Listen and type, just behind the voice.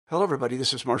Hello, everybody.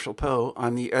 This is Marshall Poe.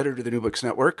 I'm the editor of the New Books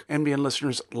Network. NBN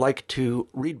listeners like to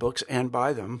read books and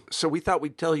buy them. So we thought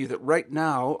we'd tell you that right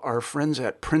now, our friends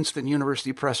at Princeton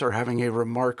University Press are having a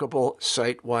remarkable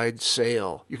site-wide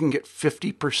sale. You can get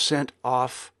 50%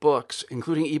 off books,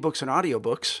 including ebooks and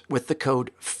audiobooks, with the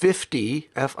code 50,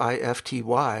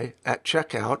 F-I-F-T-Y, at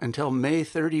checkout until May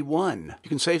 31. You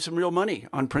can save some real money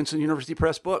on Princeton University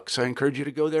Press books. I encourage you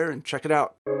to go there and check it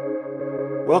out.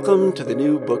 Welcome to the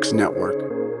New Books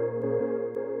Network.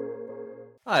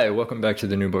 Hi, welcome back to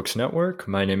the New Books Network.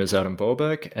 My name is Adam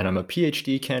Bobeck, and I'm a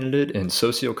PhD candidate in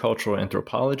sociocultural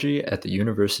anthropology at the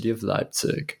University of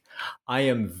Leipzig. I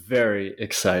am very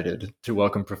excited to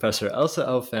welcome Professor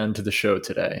Elsa Fan to the show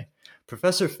today.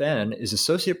 Professor Fan is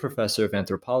Associate Professor of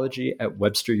Anthropology at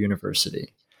Webster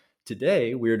University.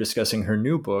 Today, we are discussing her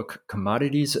new book,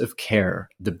 Commodities of Care,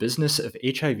 The Business of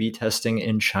HIV Testing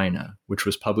in China, which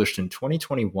was published in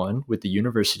 2021 with the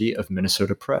University of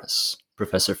Minnesota Press.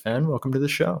 Professor Fan, welcome to the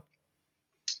show.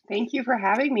 Thank you for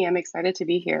having me. I'm excited to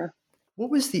be here.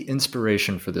 What was the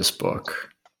inspiration for this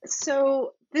book?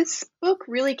 So this book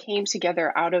really came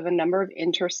together out of a number of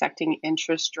intersecting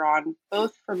interests drawn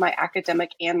both from my academic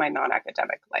and my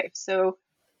non-academic life. So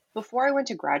before I went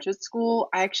to graduate school,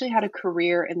 I actually had a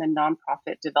career in the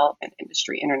nonprofit development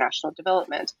industry, international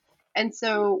development. And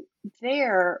so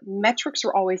there, metrics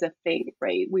were always a thing,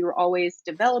 right? We were always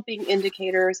developing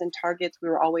indicators and targets. We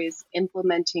were always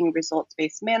implementing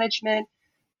results-based management.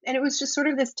 And it was just sort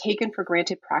of this taken for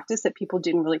granted practice that people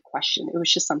didn't really question. It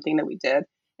was just something that we did.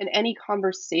 And any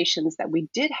conversations that we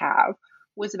did have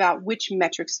was about which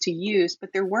metrics to use,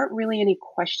 but there weren't really any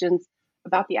questions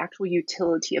about the actual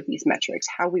utility of these metrics,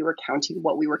 how we were counting,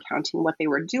 what they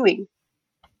were doing.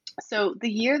 So the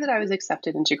year that I was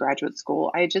accepted into graduate school,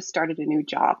 I had just started a new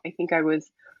job. I think I was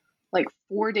like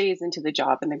 4 days into the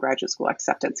job and the graduate school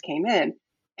acceptance came in.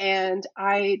 And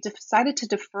I decided to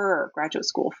defer graduate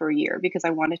school for a year because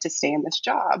I wanted to stay in this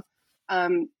job.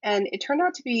 And it turned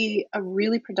out to be a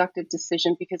really productive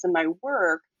decision because in my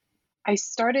work, I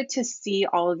started to see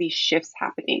all of these shifts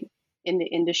happening in the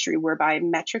industry whereby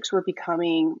metrics were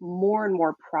becoming more and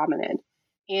more prominent.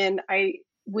 And I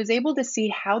was able to see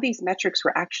how these metrics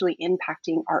were actually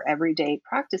impacting our everyday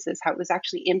practices, how it was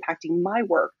actually impacting my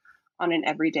work on an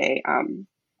everyday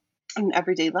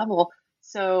level.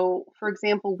 So, for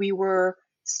example, we were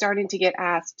starting to get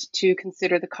asked to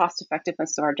consider the cost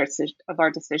effectiveness of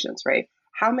our decisions, right?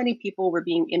 How many people were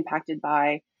being impacted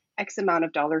by X amount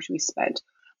of dollars we spent?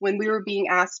 When we were being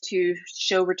asked to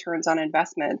show returns on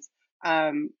investments,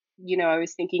 I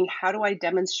was thinking, how do I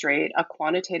demonstrate a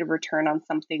quantitative return on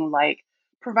something like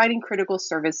providing critical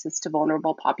services to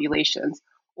vulnerable populations?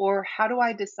 Or how do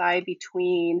I decide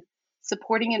between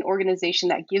supporting an organization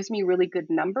that gives me really good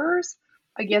numbers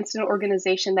against an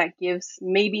organization that gives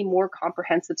maybe more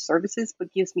comprehensive services,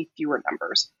 but gives me fewer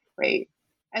numbers, right?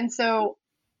 And so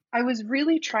I was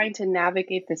really trying to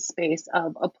navigate this space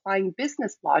of applying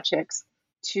business logics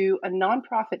to a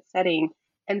nonprofit setting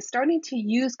and starting to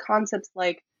use concepts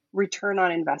like return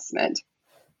on investment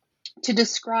to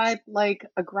describe like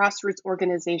a grassroots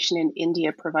organization in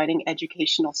India providing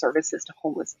educational services to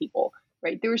homeless people,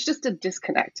 right? There was just a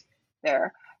disconnect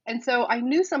there. And so I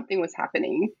knew something was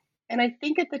happening. And I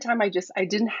think at the time I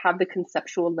didn't have the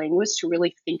conceptual language to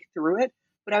really think through it,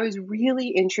 but I was really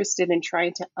interested in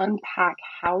trying to unpack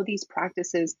how these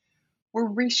practices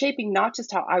were reshaping not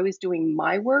just how I was doing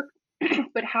my work,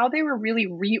 but how they were really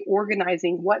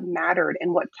reorganizing what mattered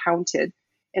and what counted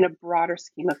in a broader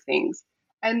scheme of things.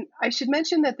 And I should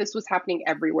mention that this was happening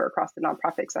everywhere across the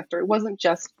nonprofit sector. It wasn't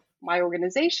just my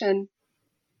organization.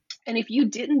 And if you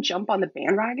didn't jump on the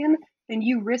bandwagon, then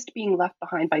you risked being left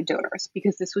behind by donors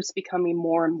because this was becoming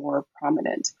more and more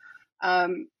prominent.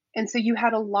 And so you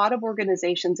had a lot of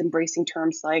organizations embracing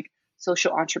terms like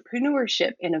social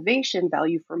entrepreneurship, innovation,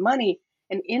 value for money,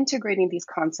 and integrating these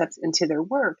concepts into their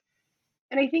work.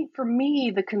 And I think for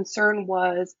me, the concern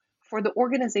was for the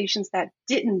organizations that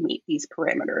didn't meet these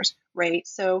parameters, right?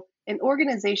 So an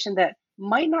organization that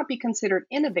might not be considered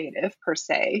innovative per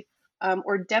se,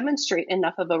 or demonstrate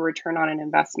enough of a return on an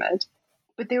investment,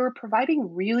 but they were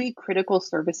providing really critical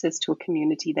services to a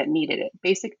community that needed it,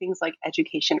 basic things like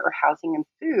education or housing and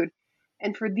food.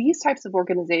 And for these types of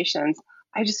organizations,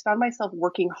 I just found myself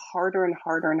working harder and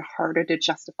harder and harder to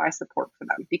justify support for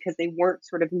them because they weren't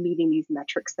sort of meeting these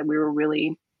metrics that we were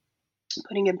really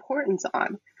putting importance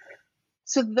on.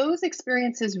 So those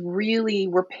experiences really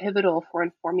were pivotal for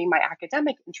informing my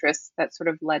academic interests that sort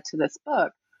of led to this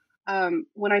book.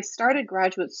 When I started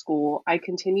graduate school, I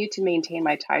continued to maintain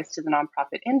my ties to the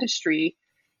nonprofit industry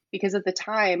because at the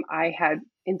time I had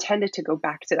intended to go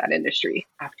back to that industry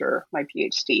after my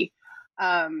PhD.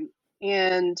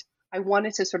 And I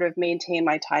wanted to sort of maintain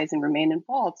my ties and remain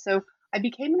involved. So I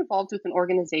became involved with an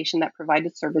organization that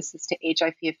provided services to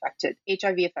HIV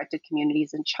affected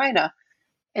communities in China,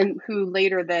 and who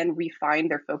later then refined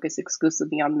their focus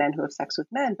exclusively on men who have sex with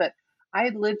men. But I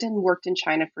had lived and worked in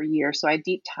China for years, so I had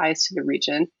deep ties to the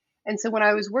region. And so when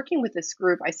I was working with this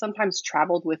group, I sometimes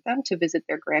traveled with them to visit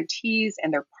their grantees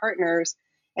and their partners.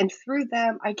 And through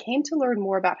them, I came to learn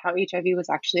more about how HIV was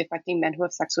actually affecting men who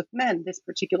have sex with men, this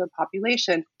particular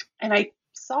population. And I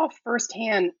saw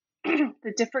firsthand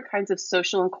the different kinds of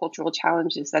social and cultural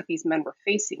challenges that these men were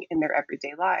facing in their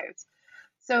everyday lives.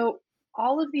 So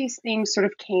all of these things sort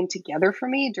of came together for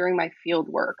me during my field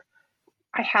work.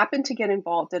 I happened to get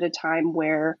involved at a time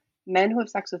where men who have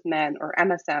sex with men, or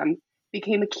MSM,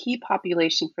 became a key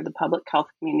population for the public health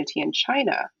community in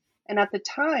China. And at the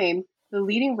time, the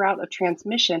leading route of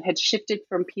transmission had shifted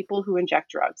from people who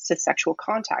inject drugs to sexual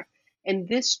contact. And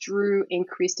this drew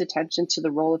increased attention to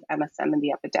the role of MSM in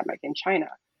the epidemic in China.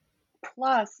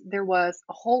 Plus, there was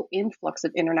a whole influx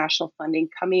of international funding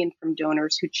coming in from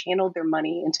donors who channeled their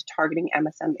money into targeting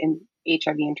MSM in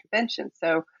HIV intervention.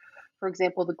 So, for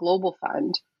example, the Global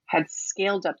Fund had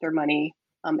scaled up their money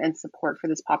and support for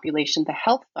this population. The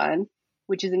Health Fund,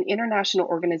 which is an international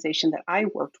organization that I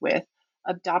worked with,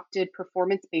 adopted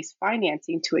performance-based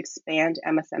financing to expand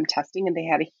MSM testing, and they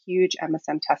had a huge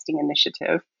MSM testing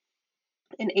initiative.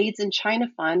 And AIDS in China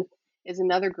Fund is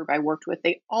another group I worked with.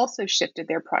 They also shifted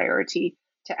their priority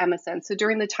to MSM. So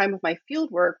during the time of my field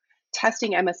work,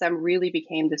 testing MSM really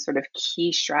became this sort of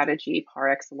key strategy par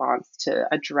excellence to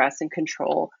address and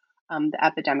control the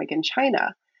epidemic in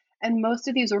China. And most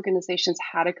of these organizations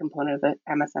had a component of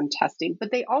MSM testing,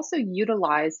 but they also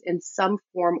utilized in some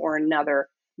form or another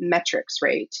metrics,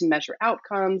 right, to measure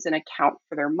outcomes and account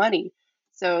for their money.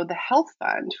 So the Health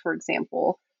Fund, for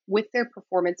example, with their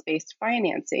performance-based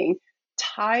financing,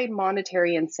 tied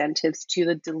monetary incentives to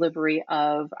the delivery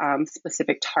of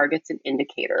specific targets and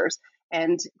indicators.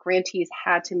 And grantees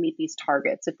had to meet these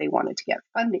targets if they wanted to get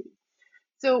funding.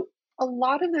 So a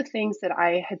lot of the things that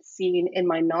I had seen in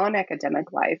my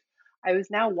non-academic life, I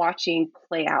was now watching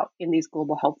play out in these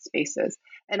global health spaces.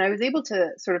 And I was able to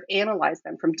sort of analyze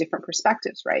them from different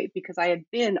perspectives, right? Because I had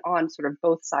been on sort of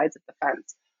both sides of the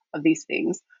fence of these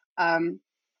things.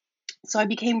 So I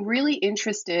became really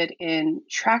interested in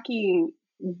tracking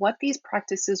what these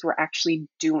practices were actually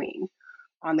doing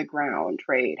on the ground,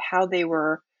 right? How they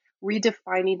were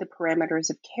redefining the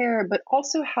parameters of care, but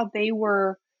also how they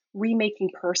were remaking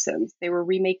persons. They were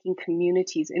remaking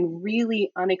communities in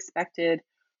really unexpected,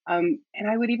 and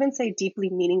I would even say deeply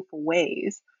meaningful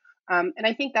ways. And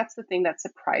I think that's the thing that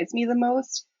surprised me the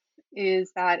most,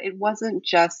 is that it wasn't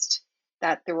just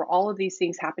that there were all of these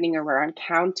things happening around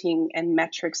counting and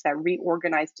metrics that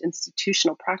reorganized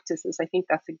institutional practices. I think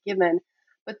that's a given,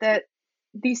 but that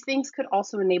these things could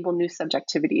also enable new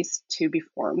subjectivities to be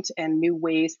formed and new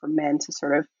ways for men to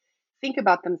sort of think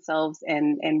about themselves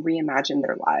and reimagine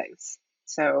their lives.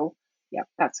 So, yeah,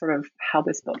 that's sort of how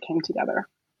this book came together.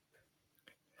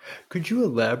 Could you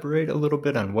elaborate a little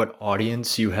bit on what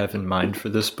audience you have in mind for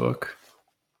this book?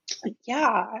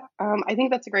 Yeah, I think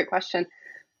that's a great question.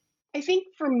 I think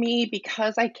for me,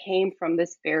 because I came from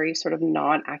this very sort of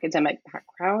non-academic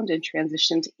background and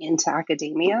transitioned into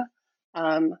academia,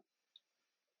 I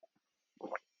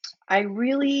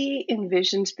really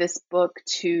envisioned this book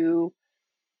to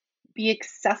be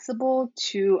accessible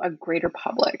to a greater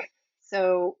public.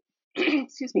 So,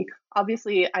 excuse me,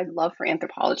 obviously, I'd love for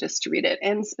anthropologists to read it.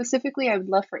 And specifically, I would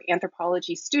love for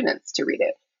anthropology students to read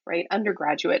it, right?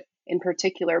 Undergraduate in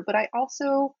particular. But I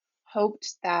also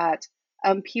hoped that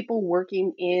people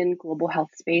working in global health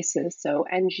spaces, so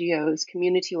NGOs,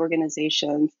 community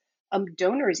organizations,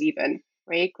 donors, even,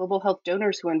 right? Global health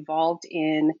donors who are involved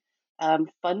in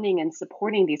funding and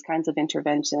supporting these kinds of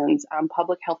interventions,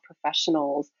 public health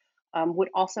professionals, would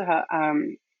also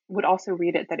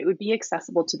read it, that it would be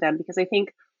accessible to them, because I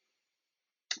think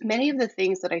many of the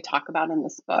things that I talk about in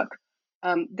this book,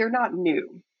 they're not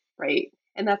new, right?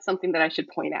 And that's something that I should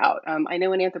point out. I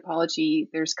know in anthropology,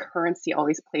 there's currency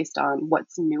always placed on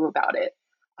what's new about it.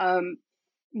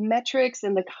 Metrics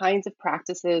and the kinds of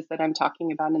practices that I'm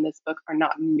talking about in this book are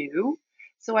not new.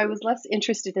 So I was less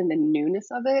interested in the newness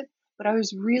of it, but I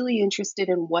was really interested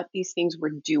in what these things were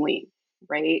doing,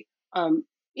 right?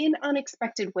 In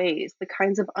unexpected ways, the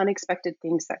kinds of unexpected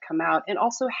things that come out, and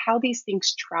also how these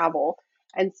things travel.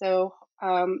 And so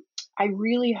I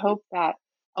really hope that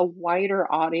a wider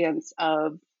audience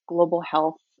of global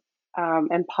health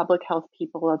and public health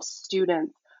people, of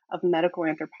students, of medical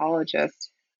anthropologists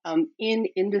in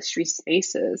industry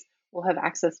spaces will have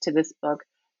access to this book,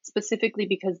 specifically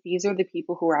because these are the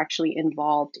people who are actually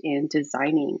involved in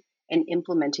designing and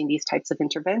implementing these types of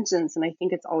interventions. And I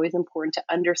think it's always important to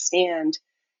understand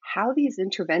how these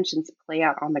interventions play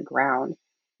out on the ground,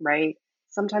 right?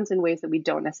 Sometimes in ways that we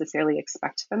don't necessarily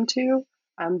expect them to,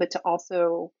 but to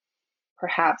also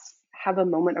perhaps have a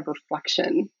moment of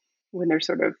reflection when they're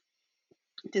sort of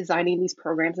designing these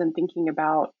programs and thinking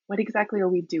about what exactly are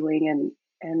we doing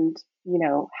and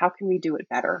how can we do it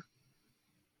better.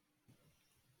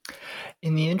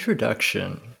 In the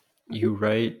introduction, you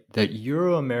write that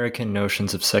Euro-American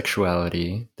notions of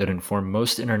sexuality that inform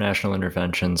most international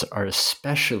interventions are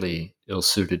especially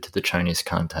ill-suited to the Chinese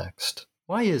context.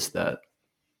 Why is that?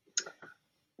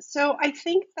 So I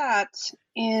think that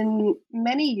in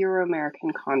many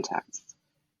Euro-American contexts,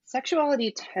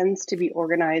 sexuality tends to be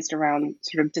organized around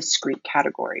sort of discrete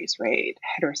categories, right?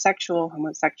 Heterosexual,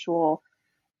 homosexual,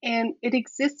 and it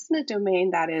exists in a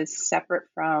domain that is separate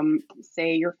from,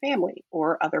 say, your family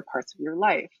or other parts of your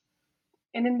life.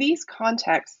 And in these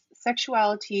contexts,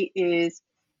 sexuality is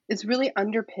really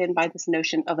underpinned by this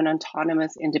notion of an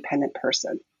autonomous, independent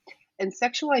person. And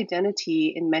sexual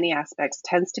identity, in many aspects,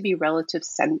 tends to be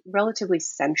relatively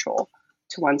central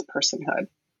to one's personhood.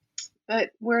 But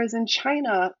whereas in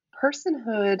China,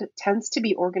 personhood tends to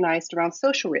be organized around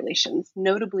social relations,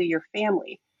 notably your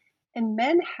family. And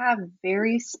men have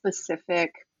very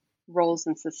specific roles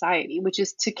in society, which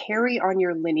is to carry on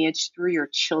your lineage through your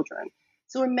children.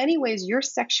 So, in many ways, your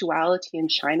sexuality in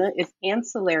China is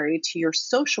ancillary to your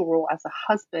social role as a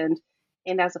husband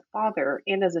and as a father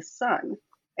and as a son.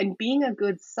 And being a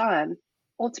good son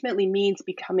ultimately means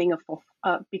becoming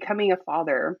a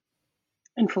father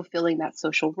and fulfilling that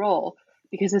social role.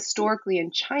 Because historically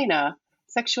in China,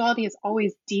 sexuality has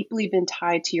always deeply been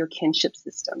tied to your kinship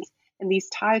systems. And these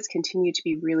ties continue to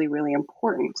be really, really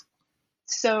important.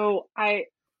 So I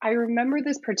remember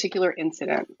this particular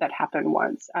incident that happened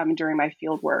once during my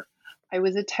field work. I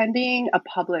was attending a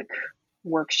public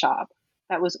workshop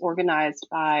that was organized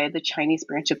by the Chinese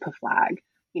branch of PFLAG,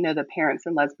 the parents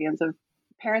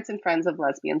and friends of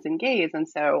lesbians and gays. And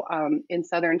so in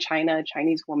southern China, a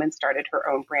Chinese woman started her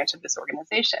own branch of this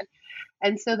organization.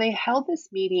 And so they held this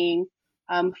meeting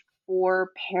for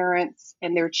parents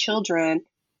and their children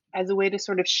as a way to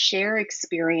sort of share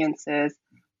experiences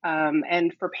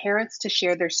and for parents to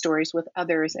share their stories with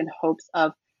others in hopes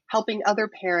of helping other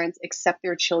parents accept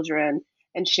their children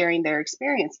and sharing their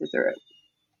experiences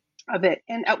of it.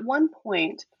 And at one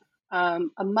point,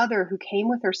 a mother who came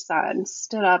with her son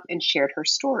stood up and shared her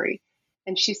story.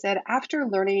 And she said, after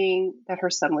learning that her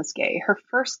son was gay, her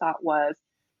first thought was,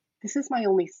 this is my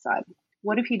only son.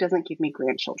 What if he doesn't give me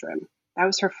grandchildren? That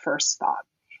was her first thought.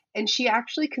 And she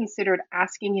actually considered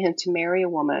asking him to marry a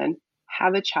woman,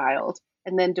 have a child,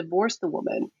 and then divorce the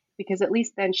woman, because at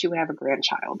least then she would have a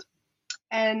grandchild.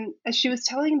 And as she was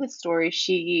telling the story,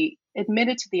 she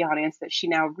admitted to the audience that she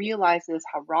now realizes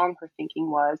how wrong her thinking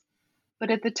was.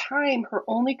 But at the time, her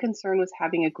only concern was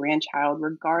having a grandchild,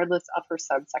 regardless of her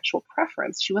son's sexual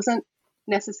preference. She wasn't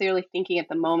necessarily thinking at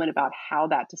the moment about how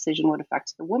that decision would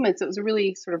affect the woman. So it was a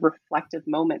really sort of reflective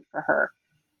moment for her.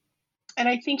 And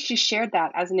I think she shared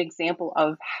that as an example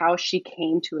of how she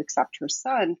came to accept her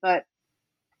son. But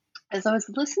as I was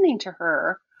listening to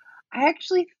her, I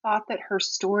actually thought that her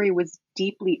story was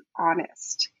deeply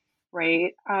honest,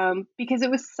 right? Because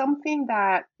it was something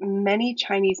that many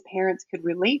Chinese parents could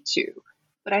relate to,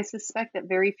 but I suspect that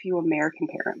very few American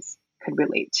parents could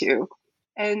relate to.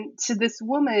 And to this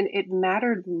woman, it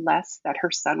mattered less that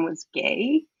her son was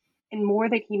gay and more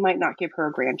that he might not give her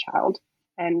a grandchild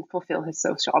and fulfill his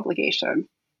social obligation.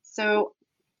 So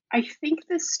I think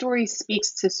this story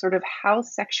speaks to sort of how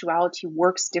sexuality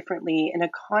works differently in a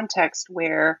context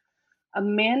where a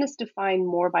man is defined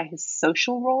more by his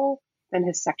social role than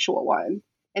his sexual one,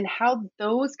 and how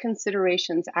those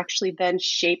considerations actually then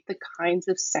shape the kinds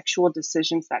of sexual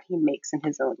decisions that he makes in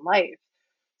his own life.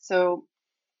 So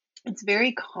it's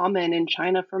very common in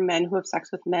China for men who have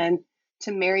sex with men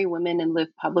to marry women and live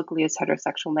publicly as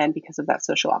heterosexual men because of that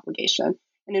social obligation.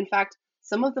 And in fact,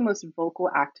 some of the most vocal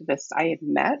activists I had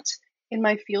met in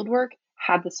my fieldwork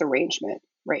had this arrangement,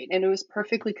 right? And it was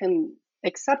perfectly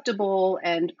acceptable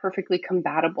and perfectly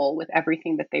compatible with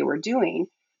everything that they were doing.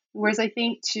 Whereas I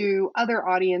think to other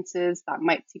audiences that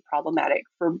might seem problematic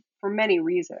for many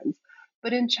reasons.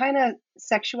 But in China,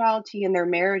 sexuality and their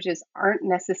marriages aren't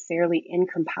necessarily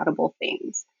incompatible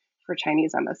things for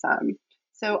Chinese MSM.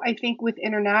 So I think with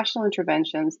international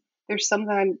interventions, there's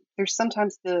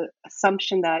sometimes the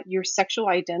assumption that your sexual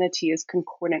identity is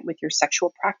concordant with your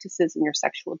sexual practices and your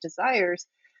sexual desires,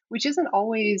 which isn't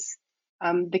always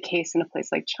the case in a place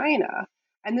like China.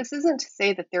 And this isn't to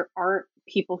say that there aren't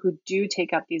people who do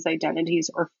take up these identities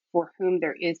or for whom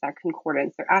there is that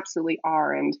concordance. There absolutely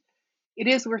are. And it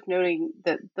is worth noting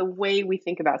that the way we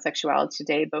think about sexuality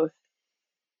today, both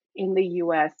in the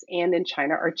US and in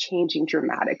China, are changing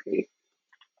dramatically,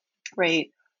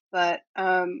 right? But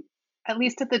at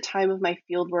least at the time of my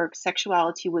fieldwork,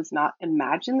 sexuality was not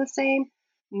imagined the same,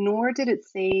 nor did it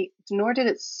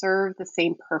serve the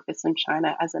same purpose in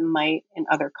China as it might in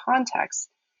other contexts.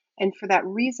 And for that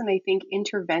reason, I think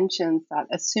interventions that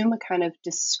assume a kind of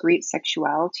discrete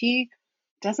sexuality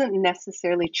doesn't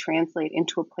necessarily translate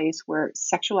into a place where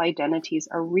sexual identities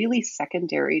are really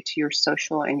secondary to your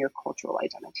social and your cultural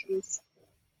identities.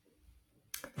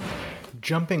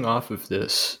 Jumping off of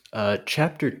this,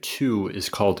 chapter 2 is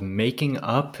called Making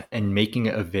Up and Making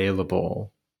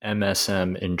Available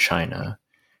MSM in China.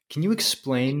 Can you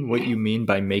explain what you mean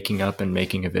by making up and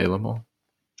making available?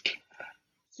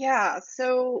 Yeah,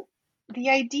 so the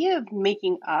idea of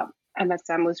making up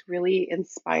MSM was really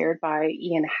inspired by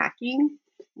Ian Hacking,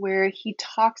 where he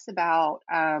talks about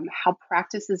how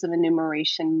practices of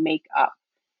enumeration make up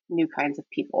new kinds of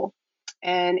people.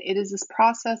 And it is this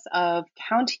process of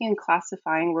counting and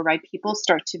classifying whereby people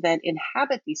start to then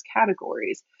inhabit these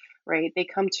categories, right? They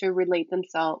come to relate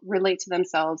to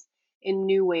themselves in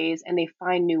new ways, and they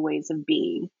find new ways of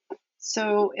being.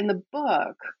 So in the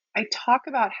book, I talk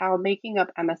about how making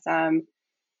up MSM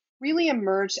really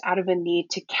emerged out of a need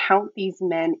to count these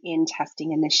men in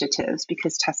testing initiatives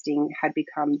because testing had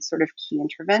become sort of key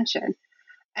intervention.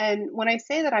 And when I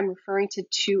say that, I'm referring to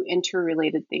two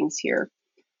interrelated things here.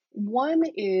 One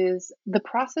is the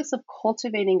process of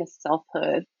cultivating a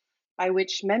selfhood by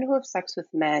which men who have sex with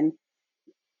men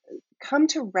come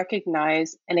to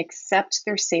recognize and accept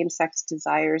their same-sex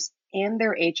desires and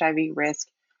their HIV risk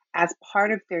as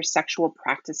part of their sexual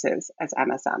practices as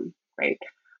MSM, right?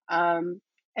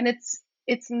 And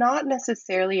it's not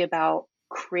necessarily about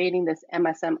creating this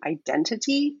MSM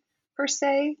identity per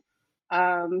se.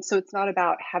 So it's not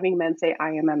about having men say,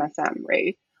 I am MSM,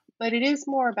 right? But it is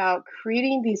more about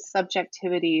creating these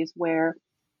subjectivities where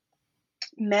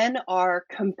men are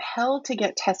compelled to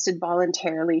get tested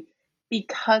voluntarily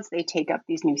because they take up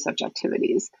these new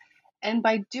subjectivities. And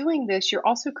by doing this, you're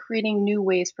also creating new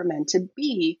ways for men to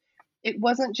be. It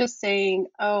wasn't just saying,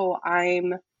 oh,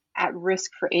 I'm at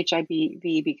risk for HIV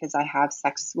because I have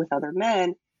sex with other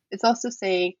men. It's also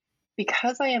saying,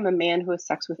 because I am a man who has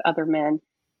sex with other men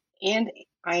and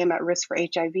I am at risk for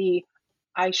HIV,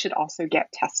 I should also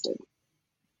get tested,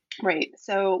 right?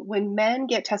 So when men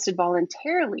get tested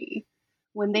voluntarily,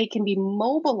 when they can be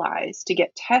mobilized to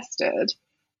get tested,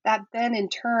 that then in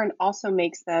turn also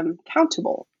makes them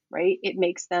countable, right? It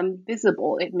makes them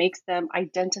visible. It makes them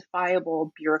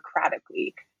identifiable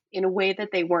bureaucratically in a way that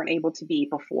they weren't able to be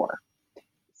before.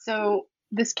 So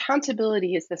this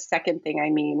countability is the second thing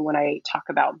I mean when I talk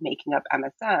about making up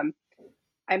MSM.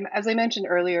 As I mentioned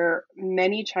earlier,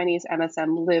 many Chinese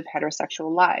MSM live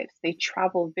heterosexual lives. They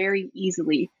travel very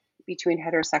easily between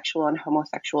heterosexual and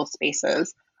homosexual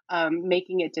spaces,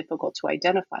 making it difficult to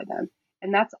identify them.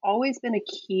 And that's always been a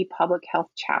key public health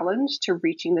challenge to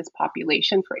reaching this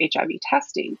population for HIV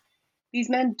testing. These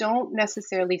men don't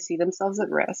necessarily see themselves at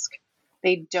risk.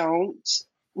 They don't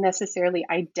necessarily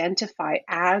identify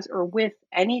as or with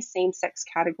any same-sex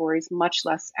categories, much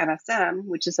less MSM,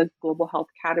 which is a global health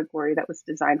category that was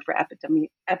designed for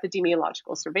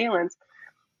epidemiological surveillance.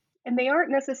 And they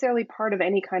aren't necessarily part of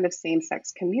any kind of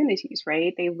same-sex communities,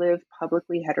 right? They live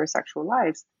publicly heterosexual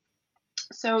lives.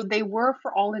 So they were,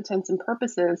 for all intents and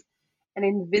purposes, an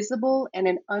invisible and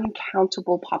an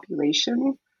uncountable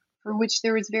population for which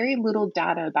there is very little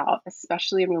data about,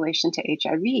 especially in relation to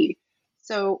HIV.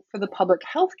 So for the public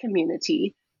health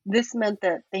community, this meant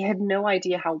that they had no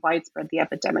idea how widespread the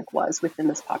epidemic was within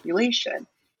this population.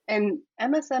 And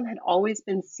MSM had always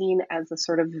been seen as a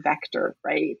sort of vector,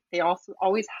 right? They also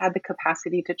always had the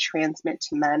capacity to transmit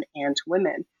to men and to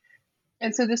women.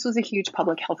 And so this was a huge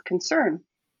public health concern.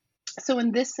 So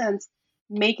in this sense,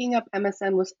 making up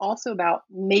MSM was also about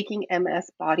making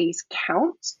MS bodies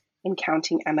count and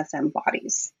counting MSM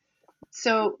bodies.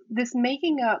 So this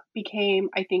making up became,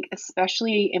 I think,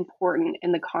 especially important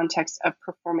in the context of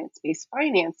performance-based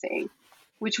financing,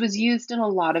 which was used in a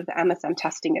lot of the MSM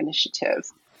testing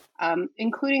initiatives,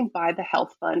 including by the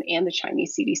Health Fund and the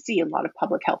Chinese CDC, a lot of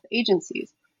public health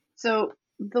agencies. So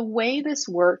the way this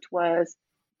worked was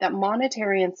that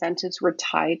monetary incentives were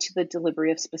tied to the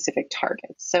delivery of specific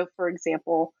targets. So, for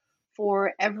example,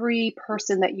 for every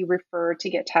person that you refer to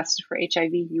get tested for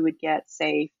HIV, you would get,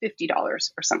 say, $50 or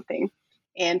something.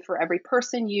 And for every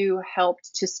person you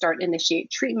helped to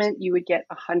initiate treatment, you would get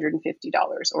 $150.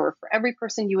 Or for every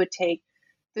person you would take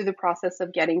through the process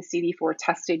of getting CD4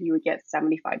 tested, you would get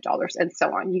 $75 and so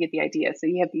on. You get the idea. So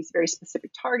you have these very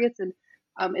specific targets and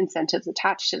incentives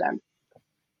attached to them.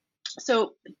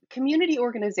 So community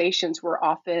organizations were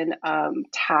often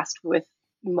tasked with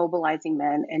mobilizing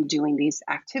men and doing these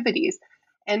activities.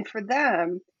 And for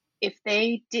them, if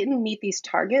they didn't meet these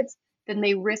targets, then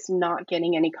they risked not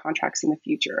getting any contracts in the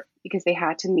future because they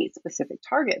had to meet specific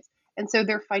targets. And so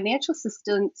their financial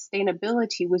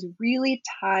sustainability was really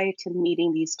tied to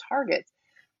meeting these targets.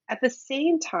 At the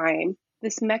same time,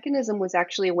 this mechanism was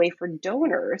actually a way for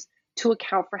donors to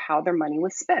account for how their money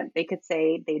was spent. They could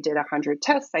say they did 100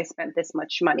 tests, I spent this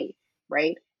much money,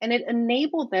 right? And it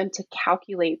enabled them to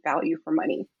calculate value for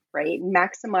money, right?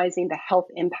 Maximizing the health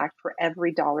impact for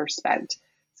every dollar spent.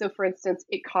 So for instance,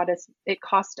 it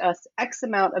cost us X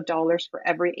amount of dollars for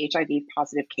every HIV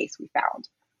positive case we found,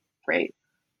 right?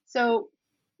 So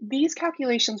these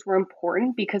calculations were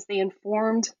important because they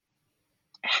informed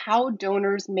how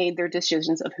donors made their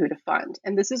decisions of who to fund.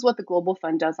 And this is what the Global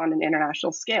Fund does on an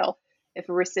international scale. If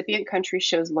a recipient country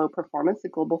shows low performance, the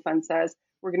Global Fund says,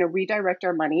 we're going to redirect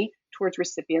our money towards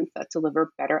recipients that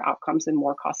deliver better outcomes and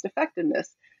more cost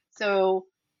effectiveness. So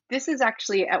this is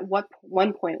actually at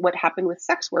one point what happened with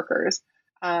sex workers.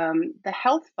 The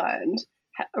Health Fund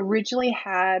originally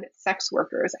had sex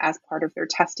workers as part of their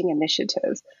testing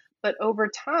initiatives. But over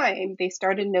time, they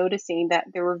started noticing that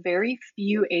there were very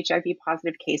few HIV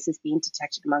positive cases being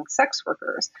detected among sex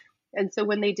workers. And so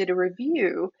when they did a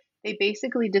review, they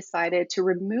basically decided to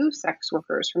remove sex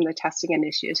workers from the testing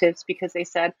initiatives because they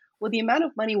said, well, the amount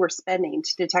of money we're spending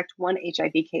to detect one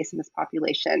HIV case in this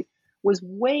population was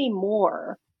way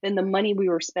more than the money we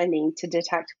were spending to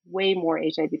detect way more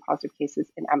HIV positive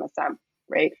cases in MSM,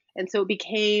 right? And so it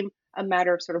became a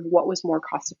matter of sort of what was more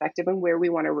cost effective and where we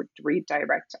want to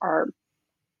redirect our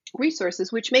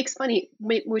resources, which makes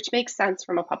sense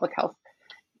from a public health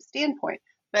standpoint.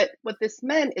 But what this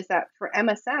meant is that for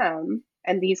MSM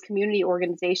and these community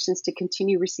organizations to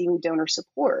continue receiving donor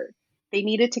support, they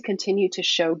needed to continue to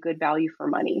show good value for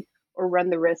money or run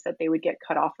the risk that they would get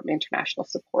cut off from international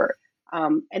support.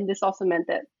 And this also meant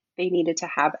that they needed to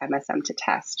have MSM to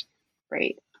test,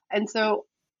 right? And so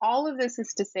all of this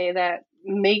is to say that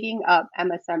making up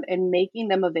MSM and making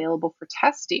them available for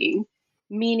testing,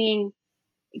 meaning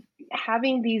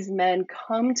having these men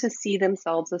come to see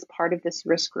themselves as part of this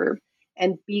risk group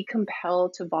and be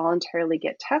compelled to voluntarily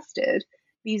get tested,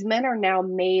 these men are now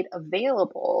made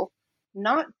available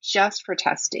not just for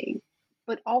testing,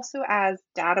 but also as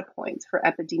data points for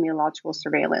epidemiological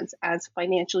surveillance, as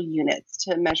financial units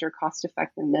to measure cost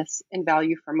effectiveness and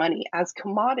value for money, as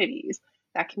commodities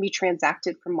that can be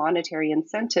transacted for monetary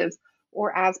incentives,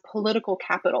 or as political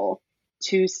capital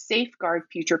to safeguard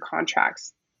future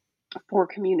contracts for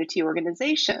community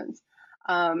organizations.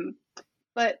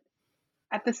 But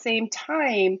at the same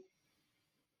time,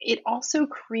 it also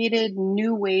created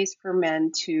new ways for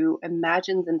men to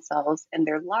imagine themselves and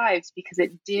their lives because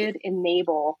it did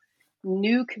enable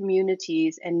new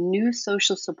communities and new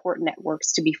social support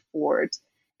networks to be forged.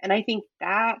 And I think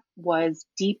that was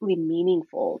deeply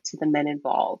meaningful to the men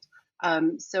involved.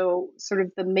 So sort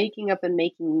of the making up and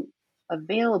making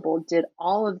available did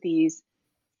all of these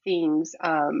things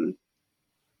in,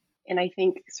 I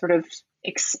think, sort of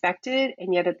expected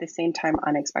and yet at the same time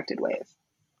unexpected ways.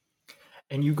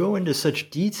 And you go into such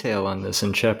detail on this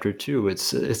in chapter 2.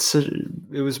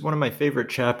 It was one of my favorite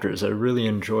chapters. I really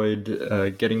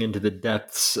enjoyed getting into the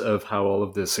depths of how all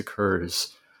of this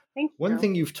occurs. Thank you. One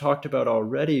thing you've talked about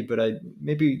already, but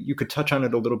maybe you could touch on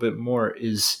it a little bit more,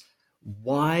 is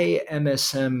why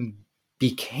MSM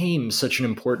became such an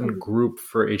important group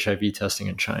for HIV testing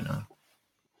in China.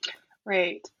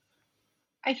 Right.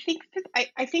 I think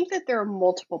that there are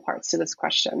multiple parts to this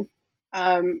question.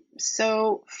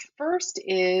 So first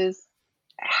is,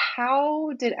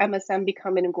 how did MSM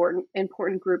become an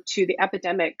important group to the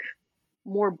epidemic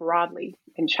more broadly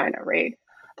in China, right?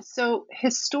 So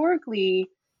historically,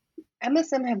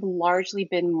 MSM have largely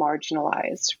been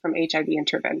marginalized from HIV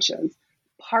interventions,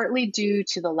 partly due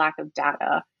to the lack of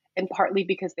data and partly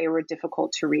because they were a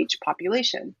difficult to reach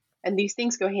population. And these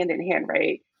things go hand in hand,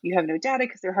 right? You have no data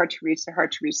because they're hard to reach,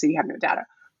 so you have no data.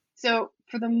 So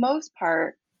for the most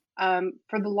part,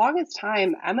 for the longest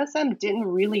time, MSM didn't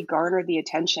really garner the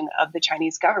attention of the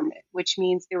Chinese government, which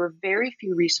means there were very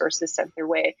few resources sent their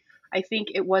way. I think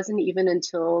it wasn't even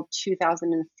until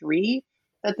 2003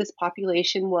 that this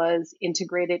population was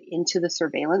integrated into the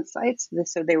surveillance sites.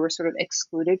 So they were sort of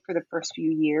excluded for the first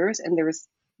few years, and there was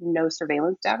no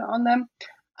surveillance data on them.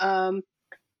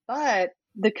 But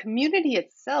the community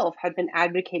itself had been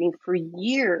advocating for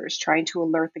years, trying to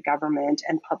alert the government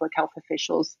and public health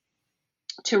officials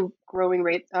to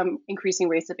increasing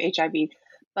rates of HIV.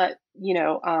 But,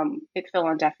 it fell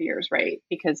on deaf ears, right?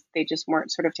 Because they just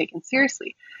weren't sort of taken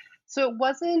seriously. So it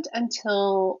wasn't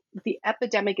until the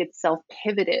epidemic itself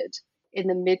pivoted in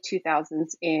the mid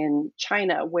 2000s in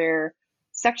China, where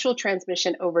sexual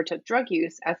transmission overtook drug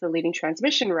use as the leading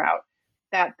transmission route,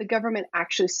 that the government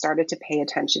actually started to pay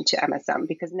attention to MSM,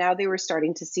 because now they were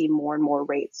starting to see more and more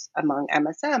rates among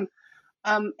MSM.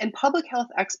 And public health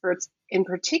experts in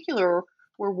particular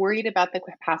were worried about the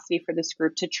capacity for this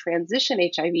group to transition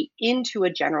HIV into a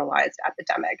generalized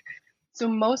epidemic. So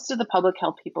most of the public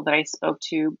health people that I spoke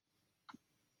to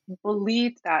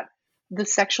believed that the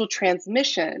sexual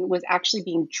transmission was actually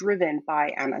being driven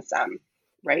by MSM,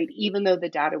 right? Even though the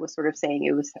data was sort of saying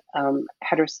it was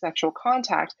heterosexual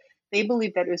contact, they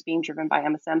believed that it was being driven by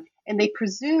MSM. And they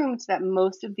presumed that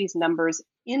most of these numbers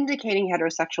indicating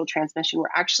heterosexual transmission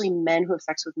were actually men who have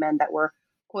sex with men that were,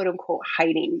 quote unquote,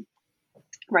 hiding,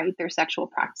 right, their sexual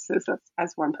practices,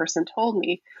 as one person told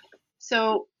me.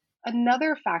 So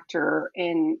another factor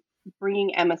in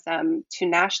bringing MSM to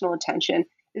national attention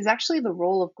is actually the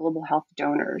role of global health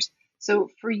donors. So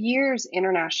for years,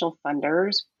 international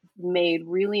funders made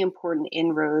really important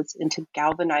inroads into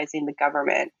galvanizing the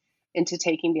government into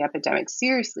taking the epidemic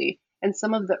seriously. And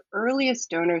some of the earliest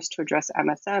donors to address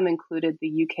MSM included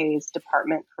the UK's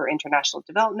Department for International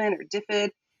Development, or DFID,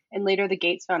 and later the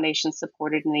Gates Foundation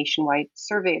supported a nationwide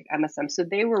survey of MSM. So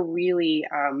they were really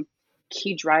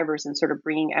key drivers in sort of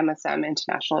bringing MSM into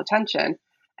national attention.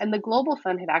 And the Global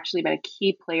Fund had actually been a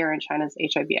key player in China's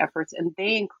HIV efforts, and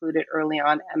they included early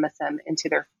on MSM into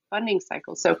their funding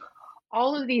cycle. So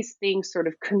all of these things sort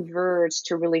of converged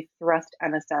to really thrust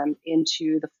MSM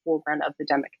into the foreground of the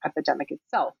epidemic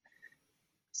itself.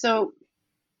 So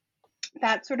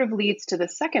that sort of leads to the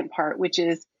second part, which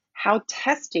is how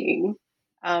testing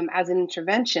as an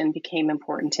intervention became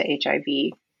important to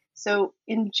HIV. So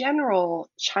in general,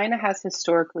 China has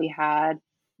historically had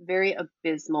very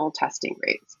abysmal testing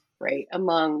rates, right,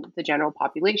 among the general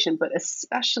population, but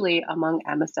especially among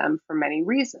MSM for many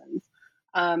reasons.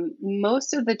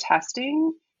 Most of the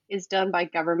testing is done by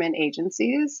government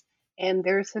agencies, and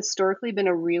there's historically been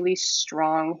a really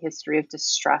strong history of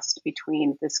distrust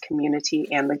between this community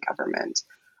and the government.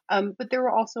 But there were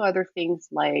also other things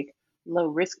like low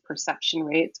risk perception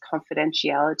rates,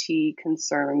 confidentiality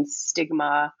concerns,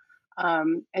 stigma.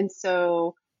 And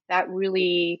so that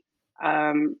really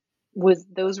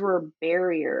those were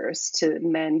barriers to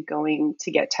men going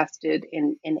to get tested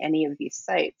in any of these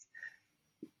sites.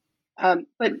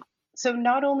 But so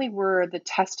not only were the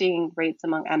testing rates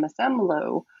among MSM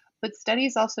low, but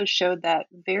studies also showed that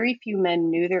very few men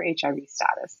knew their HIV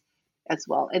status as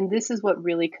well. And this is what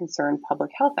really concerned public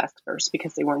health experts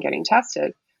because they weren't getting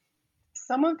tested.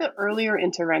 Some of the earlier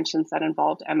interventions that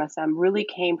involved MSM really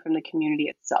came from the community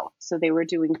itself. So they were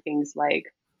doing things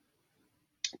like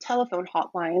telephone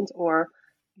hotlines or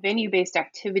venue-based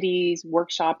activities,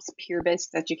 workshops,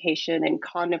 peer-based education, and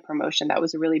condom promotion. That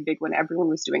was a really big one. Everyone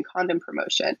was doing condom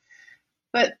promotion.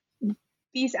 But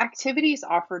these activities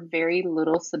offered very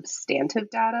little substantive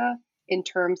data in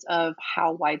terms of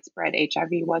how widespread HIV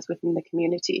was within the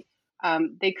community.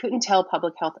 They couldn't tell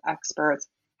public health experts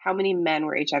how many men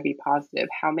were HIV positive,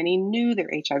 how many knew their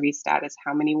HIV status,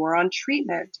 how many were on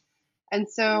treatment. And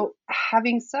so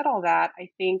having said all that, I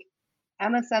think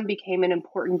MSM became an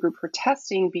important group for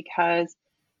testing because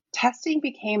testing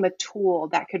became a tool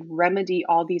that could remedy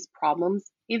all these problems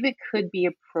if it could be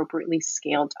appropriately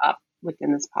scaled up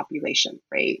within this population,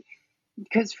 right?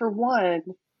 Because for one,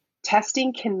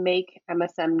 testing can make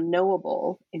MSM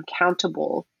knowable and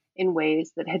countable in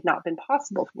ways that had not been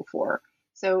possible before.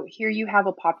 So here you have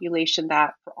a population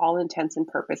that, for all intents and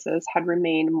purposes, had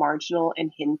remained marginal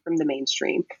and hidden from the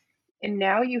mainstream. And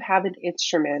now you have an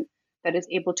instrument that is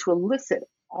able to elicit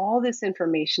all this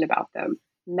information about them,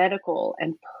 medical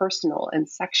and personal and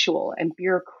sexual and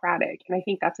bureaucratic. And I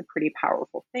think that's a pretty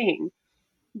powerful thing.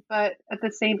 But at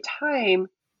the same time,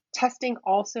 testing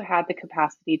also had the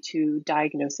capacity to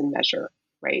diagnose and measure,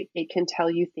 right? It can tell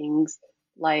you things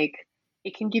like,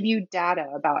 it can give you data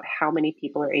about how many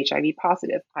people are HIV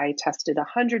positive. I tested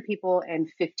 100 people and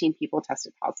 15 people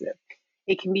tested positive.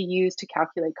 It can be used to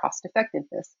calculate cost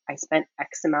effectiveness. I spent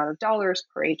X amount of dollars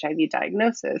per HIV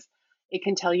diagnosis. It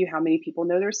can tell you how many people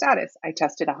know their status. I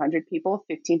tested 100 people,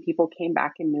 15 people came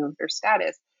back and knew of their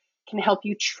status. Can help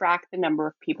you track the number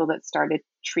of people that started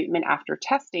treatment after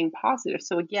testing positive.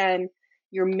 So again,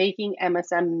 you're making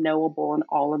MSM knowable in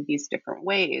all of these different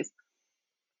ways.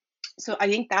 So I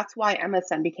think that's why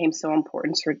MSM became so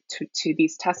important to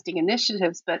these testing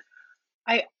initiatives. But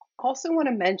I also want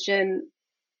to mention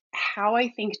how I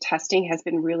think testing has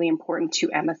been really important to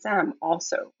MSM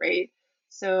also, right?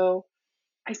 So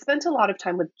I spent a lot of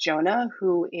time with Jonah,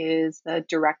 who is the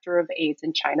director of AIDS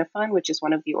in China Fund, which is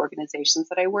one of the organizations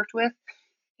that I worked with.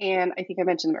 And I think I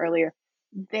mentioned them earlier.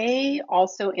 They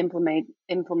also implemented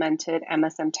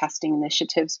MSM testing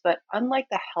initiatives, but unlike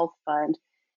the Health Fund,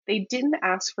 they didn't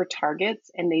ask for targets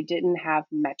and they didn't have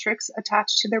metrics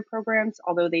attached to their programs,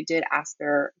 although they did ask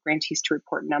their grantees to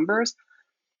report numbers.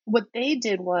 What they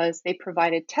did was they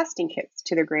provided testing kits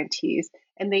to their grantees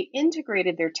and they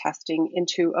integrated their testing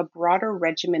into a broader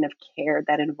regimen of care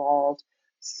that involved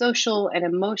social and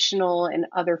emotional and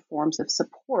other forms of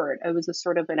support. It was a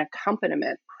sort of an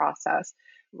accompaniment process,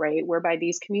 right? Whereby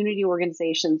these community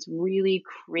organizations really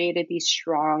created these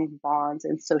strong bonds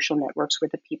and social networks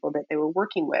with the people that they were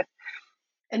working with.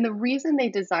 And the reason they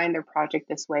designed their project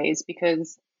this way is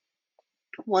because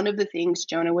one of the things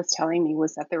Jonah was telling me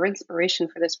was that their inspiration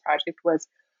for this project was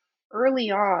early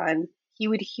on, he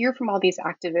would hear from all these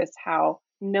activists how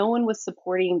no one was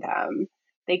supporting them.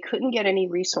 They couldn't get any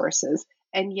resources.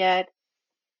 And yet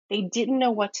they didn't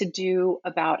know what to do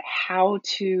about how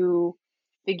to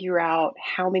figure out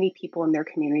how many people in their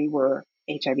community were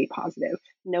HIV positive.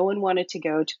 No one wanted to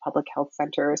go to public health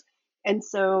centers. And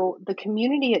so the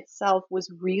community itself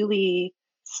was really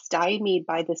stymied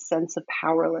by the sense of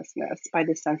powerlessness, by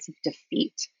the sense of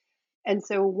defeat. And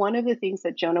so one of the things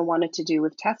that Jonah wanted to do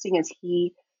with testing is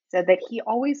he said that he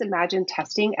always imagined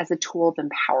testing as a tool of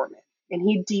empowerment. And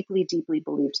he deeply, deeply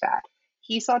believed that.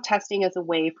 He saw testing as a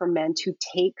way for men to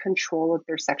take control of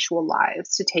their sexual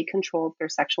lives, to take control of their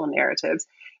sexual narratives.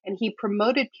 And he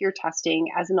promoted peer testing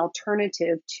as an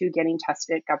alternative to getting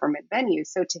tested at government venues.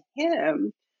 So to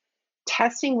him,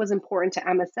 testing was important to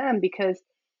MSM because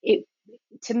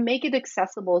to make it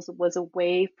accessible was a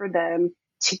way for them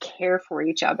to care for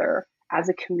each other as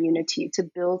a community, to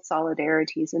build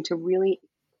solidarities, and to really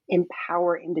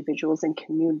empower individuals and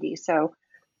communities. So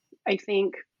I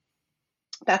think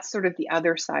that's sort of the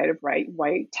other side of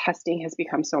why testing has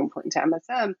become so important to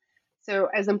MSM. So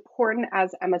as important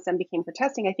as MSM became for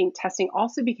testing, I think testing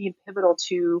also became pivotal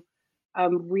to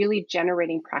really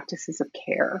generating practices of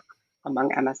care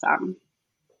among MSM.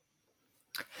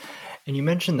 And you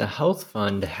mentioned the Health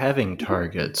Fund having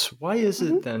targets. Why is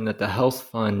it then that the Health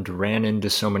Fund ran into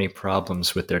so many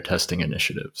problems with their testing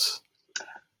initiatives?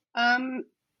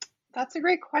 That's a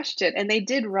great question. And they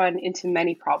did run into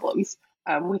many problems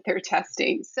with their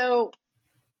testing. So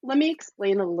let me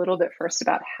explain a little bit first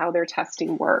about how their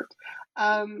testing worked.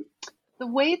 The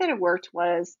way that it worked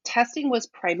was testing was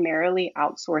primarily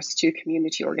outsourced to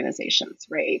community organizations,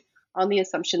 right? On the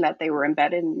assumption that they were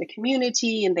embedded in the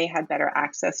community and they had better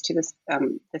access to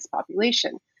this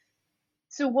population.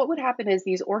 So what would happen is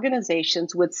these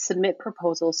organizations would submit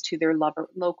proposals to their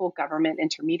local government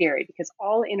intermediary, because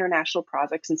all international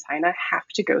projects in China have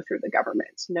to go through the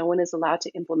government. No one is allowed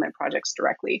to implement projects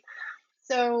directly.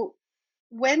 So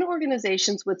when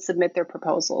organizations would submit their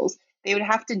proposals, they would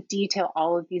have to detail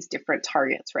all of these different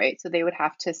targets, right? So they would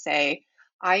have to say,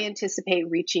 I anticipate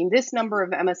reaching this number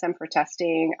of MSM for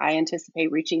testing. I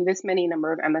anticipate reaching this many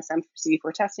number of MSM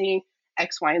for CD4 testing,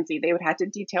 X, Y, and Z. They would have to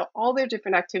detail all their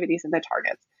different activities and the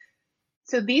targets.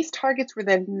 So these targets were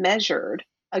then measured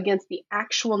against the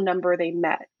actual number they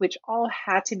met, which all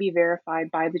had to be verified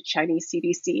by the Chinese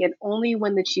CDC. And only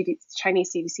when the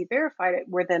Chinese CDC verified it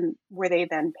were they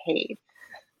then paid.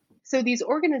 So these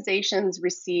organizations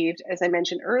received, as I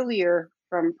mentioned earlier,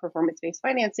 from performance-based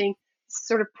financing,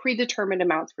 sort of predetermined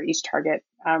amounts for each target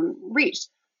reached.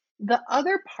 The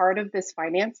other part of this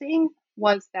financing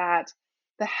was that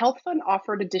the Health Fund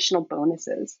offered additional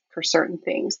bonuses for certain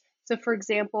things. So for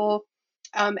example,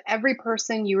 every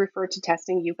person you referred to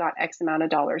testing, you got X amount of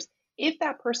dollars. If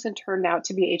that person turned out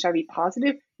to be HIV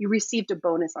positive, you received a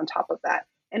bonus on top of that.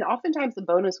 And oftentimes the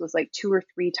bonus was like 2 or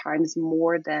 3 times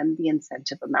more than the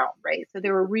incentive amount, right? So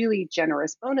there were really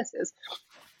generous bonuses.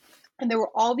 And there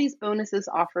were all these bonuses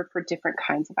offered for different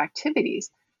kinds of activities.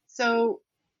 So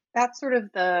that's sort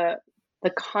of the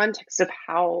context of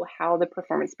how the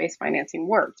performance-based financing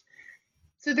worked.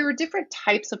 So there were different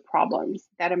types of problems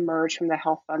that emerged from the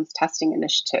Health Fund's testing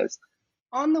initiatives.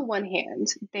 On the one hand,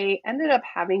 they ended up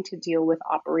having to deal with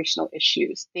operational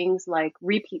issues, things like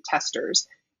repeat testers,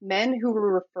 men who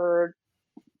were referred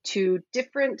to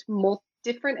different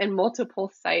and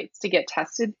multiple sites to get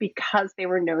tested because they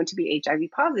were known to be HIV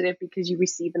positive, because you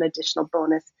receive an additional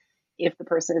bonus if the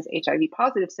person is HIV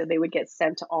positive. So they would get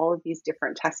sent to all of these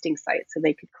different testing sites so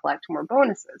they could collect more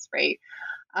bonuses, right?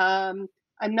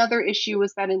 Another issue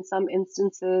was that in some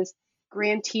instances,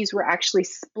 grantees were actually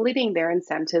splitting their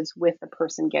incentives with the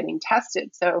person getting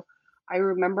tested. So I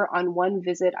remember on one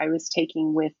visit I was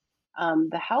taking with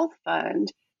the health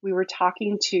fund, we were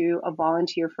talking to a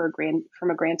volunteer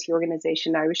from a grantee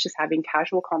organization. I was just having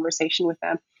casual conversation with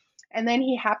them. And then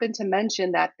he happened to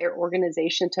mention that their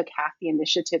organization took half the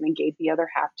initiative and gave the other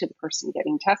half to the person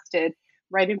getting tested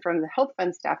right in front of the health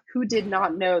fund staff, who did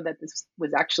not know that this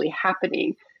was actually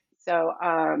happening. So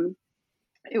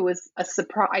it was a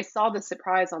surprise. I saw the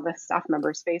surprise on the staff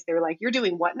member's face. They were like, "You're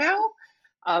doing what now?"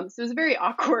 So it was a very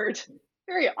awkward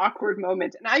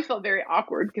moment. And I felt very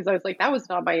awkward because I was like, that was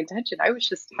not my intention. I was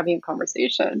just having a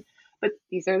conversation. But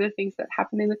these are the things that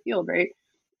happen in the field, right?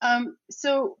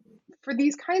 So for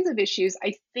these kinds of issues,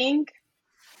 I think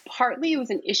partly it was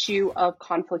an issue of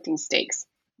conflicting stakes,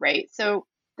 right? So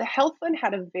the health fund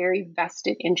had a very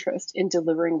vested interest in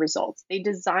delivering results. They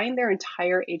designed their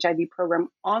entire HIV program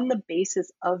on the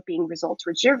basis of being results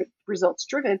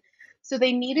driven. So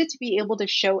they needed to be able to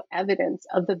show evidence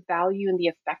of the value and the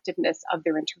effectiveness of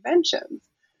their interventions.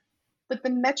 But the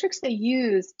metrics they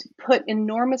used put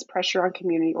enormous pressure on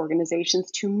community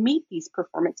organizations to meet these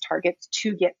performance targets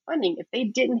to get funding. If they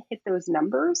didn't hit those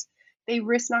numbers, they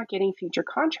risked not getting future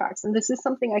contracts. And this is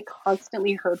something I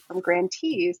constantly heard from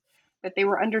grantees, that they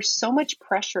were under so much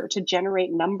pressure to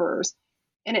generate numbers.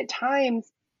 And at times,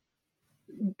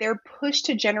 their push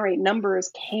to generate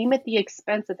numbers came at the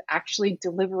expense of actually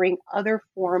delivering other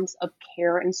forms of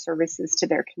care and services to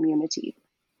their community.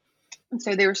 And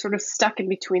so they were sort of stuck in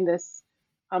between this,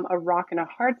 a rock and a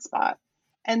hard spot.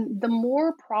 And the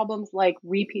more problems like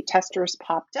repeat testers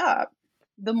popped up,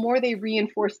 the more they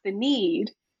reinforced the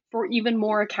need for even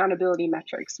more accountability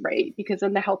metrics, right? Because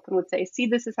then the health fund would say, see,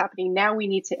 this is happening. Now we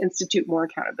need to institute more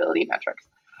accountability metrics.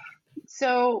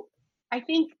 So I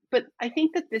think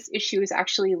that this issue is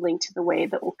actually linked to the way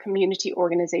that community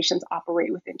organizations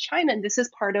operate within China. And this is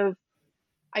part of,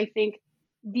 I think,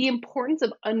 the importance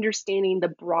of understanding the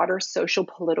broader social,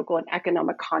 political, and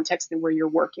economic context in where you're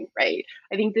working, right?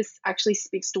 I think this actually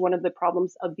speaks to one of the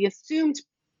problems of the assumed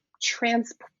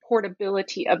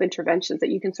transportability of interventions, that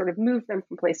you can sort of move them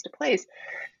from place to place.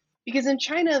 Because in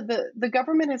China, the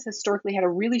government has historically had a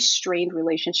really strained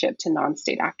relationship to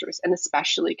non-state actors, and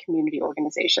especially community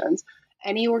organizations.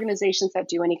 Any organizations that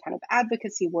do any kind of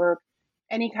advocacy work,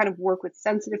 any kind of work with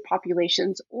sensitive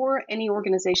populations, or any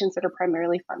organizations that are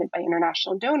primarily funded by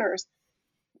international donors.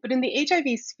 But in the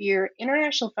HIV sphere,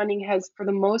 international funding has, for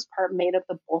the most part, made up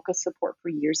the bulk of support for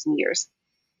years and years.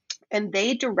 And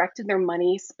they directed their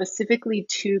money specifically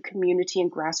to community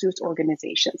and grassroots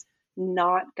organizations,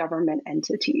 not government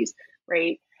entities,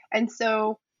 right? And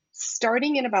so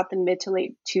starting in about the mid to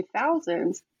late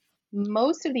 2000s,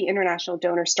 most of the international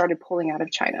donors started pulling out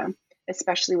of China,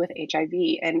 especially with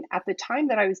HIV. And at the time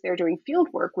that I was there doing field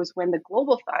work was when the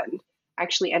Global Fund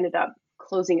actually ended up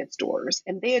closing its doors.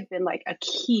 And they had been like a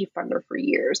key funder for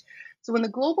years. So when the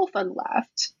Global Fund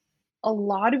left, a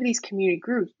lot of these community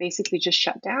groups basically just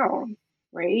shut down,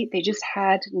 right? They just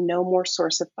had no more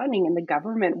source of funding, and the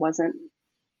government wasn't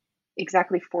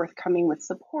exactly forthcoming with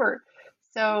support.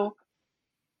 So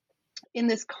in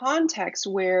this context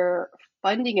where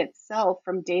funding itself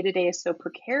from day to day is so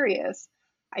precarious,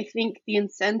 I think the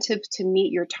incentive to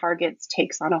meet your targets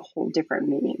takes on a whole different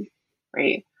meaning,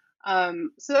 right?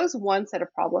 So that was one set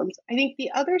of problems. I think the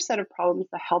other set of problems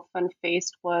the health fund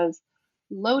faced was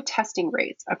low testing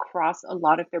rates across a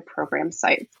lot of their program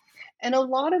sites. And a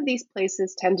lot of these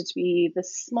places tended to be the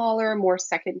smaller, more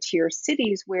second-tier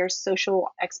cities where social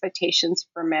expectations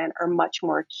for men are much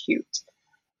more acute.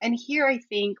 And here I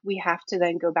think we have to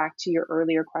then go back to your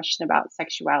earlier question about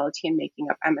sexuality and making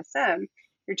up MSM.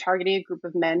 You're targeting a group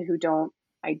of men who don't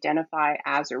identify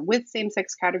as or with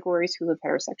same-sex categories, who live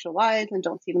heterosexual lives and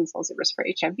don't see themselves at risk for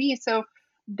HIV. So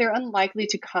they're unlikely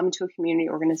to come to a community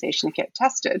organization to get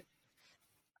tested.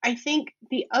 I think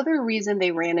the other reason they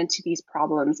ran into these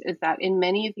problems is that in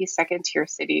many of these second-tier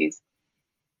cities,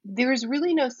 there's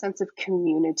really no sense of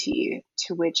community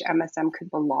to which MSM could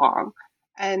belong.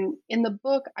 And in the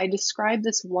book, I described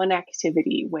this one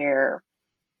activity where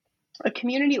a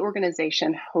community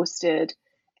organization hosted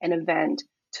an event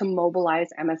to mobilize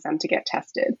MSM to get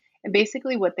tested. And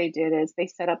basically what they did is they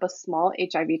set up a small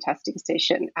HIV testing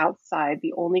station outside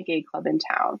the only gay club in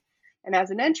town. And as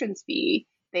an entrance fee,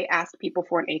 they asked people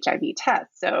for an HIV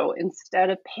test. So instead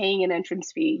of paying an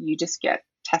entrance fee, you just get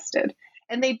tested.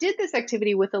 And they did this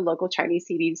activity with the local Chinese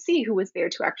CDC, who was there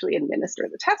to actually administer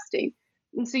the testing.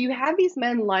 And so you have these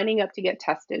men lining up to get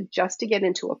tested just to get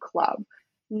into a club,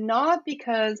 not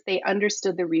because they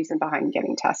understood the reason behind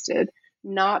getting tested,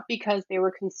 not because they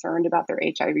were concerned about their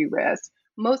HIV risk,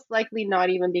 most likely not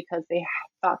even because they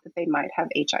thought that they might have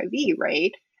HIV,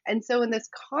 right? And so in this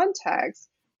context,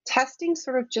 testing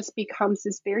sort of just becomes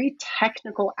this very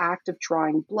technical act of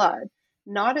drawing blood,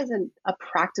 not as a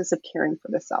practice of caring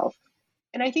for the self.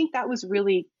 And I think that was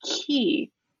really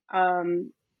key.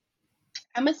 MSN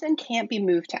can't be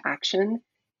moved to action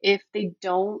if they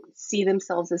don't see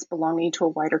themselves as belonging to a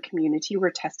wider community where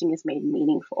testing is made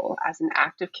meaningful as an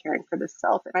act of caring for the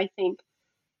self. And I think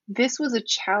this was a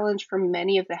challenge for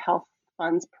many of the health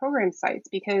funds program sites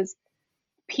because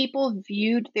people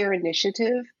viewed their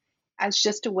initiative as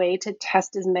just a way to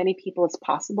test as many people as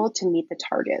possible to meet the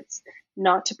targets,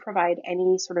 not to provide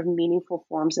any sort of meaningful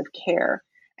forms of care.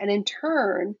 And in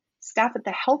turn, staff at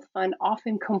the health fund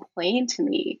often complained to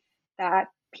me that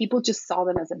people just saw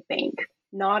them as a bank,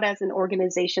 not as an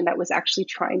organization that was actually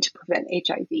trying to prevent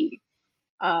HIV.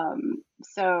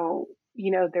 So,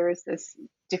 there is this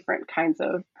different kinds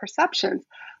of perceptions.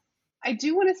 I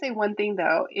do want to say one thing,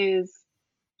 though, is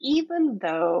even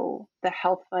though the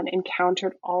health fund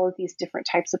encountered all of these different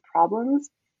types of problems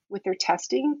with their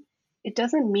testing, it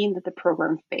doesn't mean that the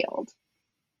program failed.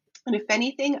 And if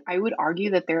anything, I would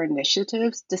argue that their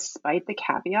initiatives, despite the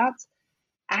caveats,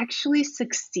 actually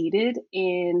succeeded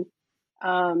in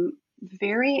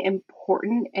very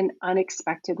important and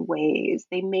unexpected ways.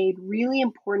 They made really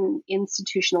important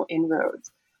institutional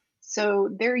inroads. So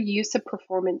their use of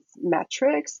performance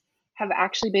metrics have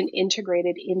actually been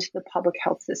integrated into the public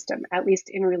health system, at least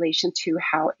in relation to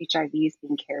how HIV is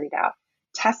being carried out.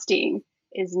 Testing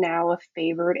is now a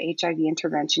favored HIV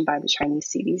intervention by the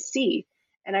Chinese CDC.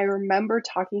 And I remember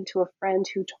talking to a friend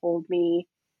who told me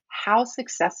how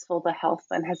successful the health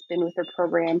fund has been with their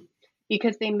program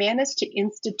because they managed to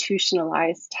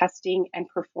institutionalize testing and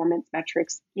performance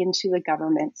metrics into the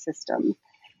government system.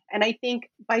 And I think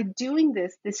by doing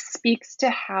this, this speaks to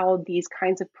how these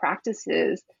kinds of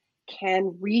practices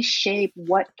can reshape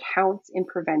what counts in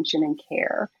prevention and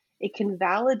care. It can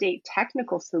validate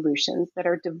technical solutions that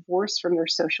are divorced from their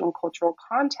social and cultural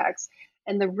context.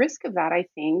 And the risk of that, I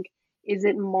think, is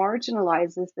it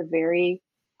marginalizes the very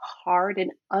hard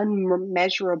and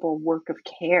unmeasurable work of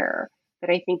care that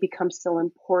I think becomes so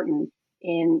important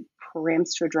in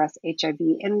programs to address HIV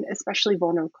and especially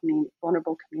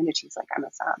vulnerable communities like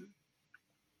MSM.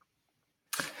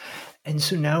 And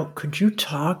so now, could you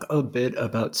talk a bit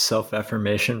about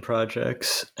self-affirmation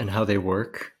projects and how they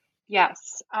work?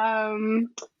 Yes. So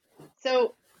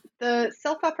the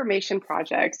self-affirmation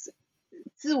projects,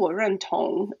 自我认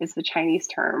同 is the Chinese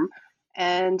term,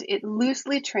 and it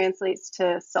loosely translates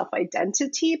to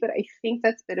self-identity, but I think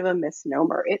that's a bit of a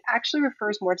misnomer. It actually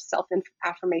refers more to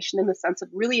self-affirmation in the sense of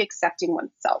really accepting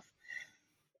oneself.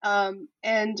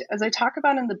 And as I talk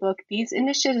about in the book, these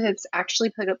initiatives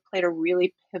actually played a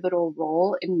really pivotal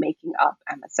role in making up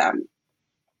MSM.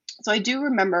 So I do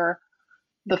remember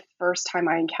the first time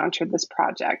I encountered this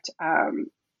project.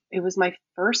 It was my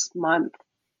first month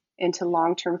into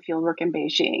long-term fieldwork in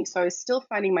Beijing. So I was still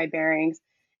finding my bearings.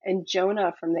 And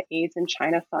Jonah from the AIDS in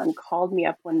China Fund called me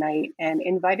up one night and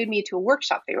invited me to a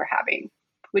workshop they were having,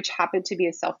 which happened to be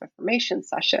a self-affirmation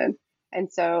session.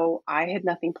 And so I had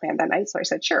nothing planned that night. So I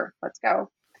said, sure, let's go.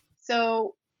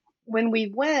 So when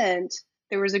we went,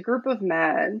 there was a group of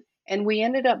men, and we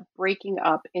ended up breaking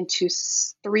up into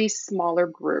 3 smaller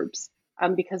groups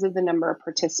because of the number of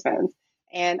participants.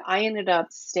 And I ended up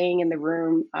staying in the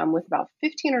room with about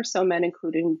 15 or so men,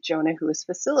 including Jonah, who was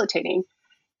facilitating.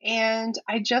 And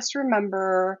I just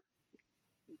remember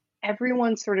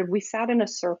everyone we sat in a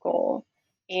circle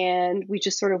and we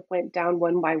just sort of went down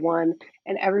one by one,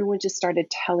 and everyone just started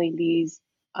telling these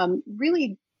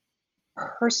really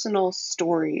personal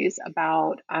stories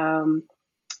about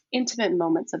intimate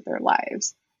moments of their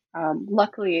lives.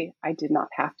 Luckily, I did not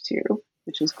have to,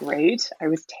 which was great. I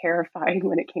was terrified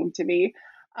when it came to me.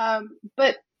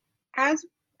 But as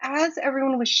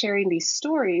everyone was sharing these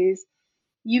stories,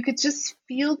 you could just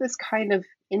feel this kind of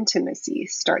intimacy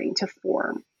starting to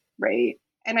form, right?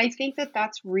 And I think that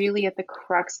that's really at the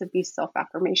crux of these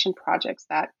self-affirmation projects,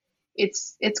 that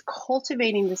it's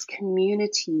cultivating this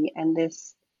community and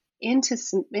this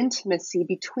intimacy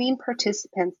between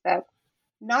participants that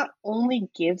not only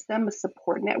gives them a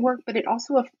support network, but it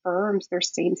also affirms their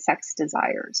same-sex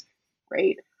desires,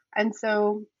 right? And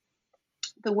so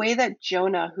the way that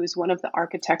Jonah, who's one of the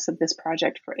architects of this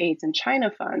project for AIDS in China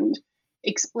Fund,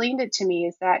 explained it to me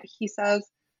is that he says,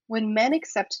 when men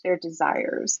accept their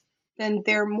desires, then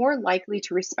they're more likely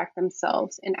to respect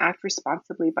themselves and act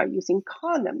responsibly by using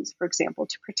condoms, for example,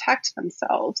 to protect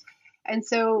themselves. And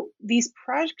so these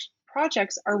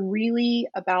projects are really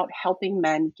about helping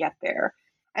men get there.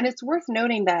 And it's worth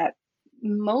noting that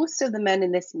most of the men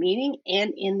in this meeting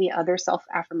and in the other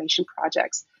self-affirmation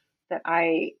projects that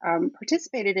I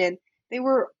participated in, they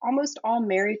were almost all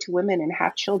married to women and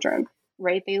have children,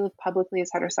 right? They live publicly as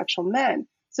heterosexual men.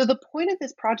 So the point of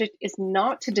this project is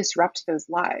not to disrupt those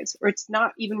lives, or it's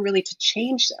not even really to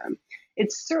change them.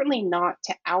 It's certainly not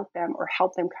to out them or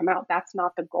help them come out. That's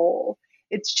not the goal.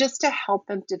 It's just to help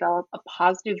them develop a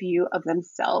positive view of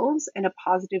themselves and a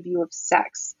positive view of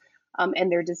sex,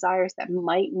 and their desires that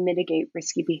might mitigate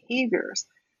risky behaviors.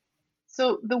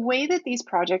 So the way that these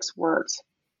projects worked,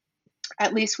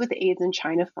 at least with the AIDS in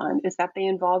China Fund, is that they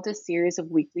involved a series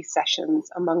of weekly sessions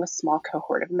among a small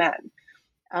cohort of men,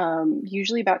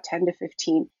 usually about 10 to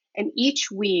 15. And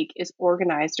each week is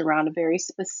organized around a very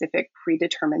specific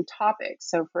predetermined topic.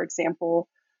 So, for example,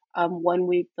 one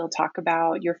week they'll talk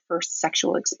about your first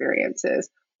sexual experiences,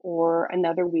 or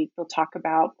another week they'll talk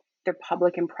about their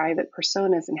public and private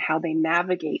personas and how they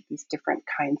navigate these different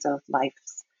kinds of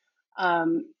lives.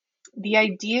 The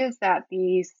idea is that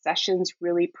these sessions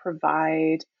really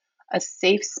provide a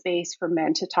safe space for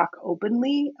men to talk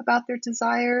openly about their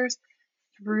desires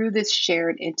through this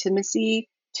shared intimacy,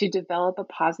 to develop a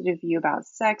positive view about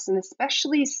sex, and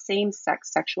especially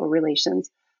same-sex sexual relations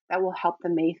that will help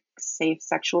them make safe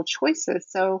sexual choices.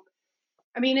 So,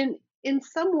 I mean, in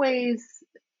some ways,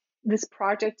 this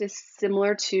project is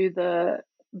similar to the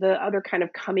other kind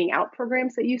of coming out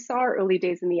programs that you saw early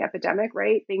days in the epidemic,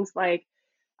 right? Things like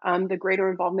the greater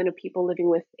involvement of people living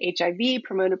with HIV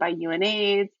promoted by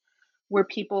UNAIDS, where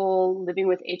people living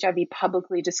with HIV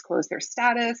publicly disclose their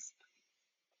status.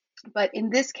 But in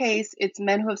this case, it's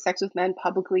men who have sex with men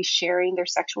publicly sharing their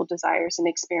sexual desires and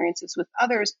experiences with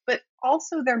others, but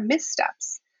also their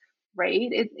missteps, right?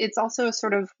 It's also a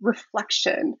sort of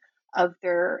reflection of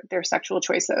their sexual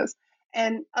choices.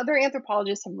 And other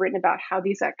anthropologists have written about how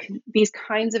these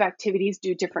kinds of activities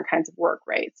do different kinds of work,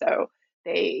 right? So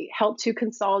they help to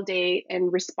consolidate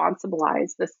and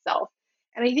responsibilize the self.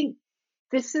 And I think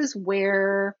this is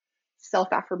where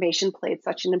self-affirmation played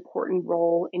such an important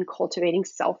role in cultivating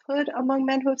selfhood among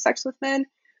men who have sex with men.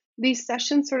 These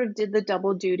sessions sort of did the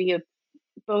double duty of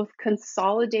both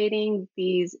consolidating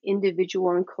these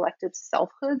individual and collective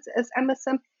selfhoods as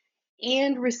MSM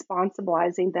and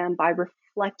responsibilizing them by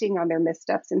reflecting on their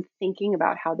missteps and thinking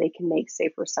about how they can make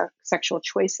safer sexual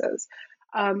choices.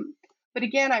 But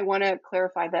again, I want to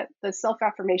clarify that the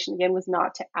self-affirmation, again, was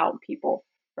not to out people,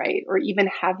 right? Or even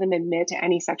have them admit to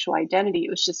any sexual identity. It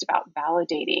was just about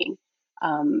validating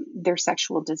their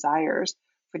sexual desires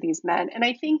for these men. And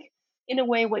I think, in a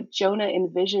way, what Jonah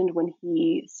envisioned when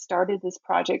he started this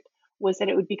project was that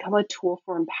it would become a tool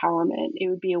for empowerment. It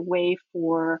would be a way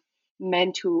for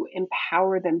men to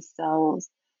empower themselves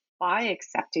by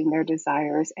accepting their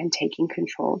desires and taking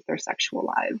control of their sexual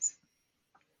lives.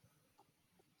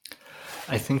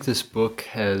 I think this book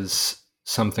has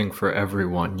something for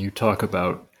everyone. You talk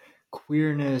about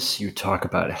queerness, you talk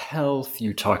about health,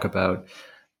 you talk about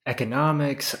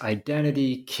economics,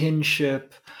 identity,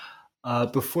 kinship.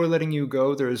 Before letting you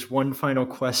go, there is one final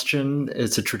question.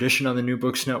 It's a tradition on the New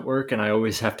Books Network, and I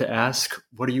always have to ask,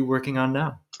 what are you working on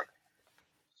now?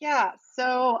 Yeah,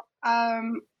 so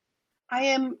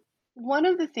one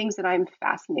of the things that I'm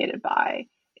fascinated by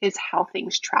is how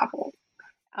things travel.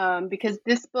 Because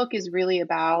this book is really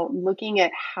about looking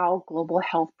at how global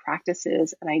health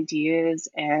practices and ideas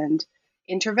and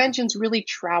interventions really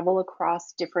travel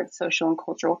across different social and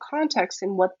cultural contexts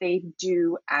and what they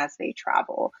do as they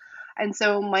travel. And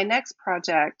so my next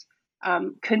project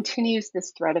continues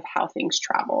this thread of how things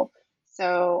travel.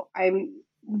 So I'm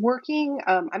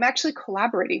actually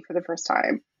collaborating for the first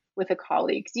time with a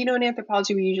colleague. You know, in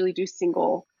anthropology, we usually do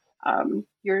single,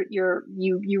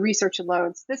 you research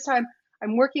alone. So this time,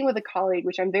 I'm working with a colleague,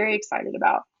 which I'm very excited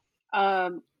about,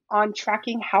 on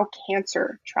tracking how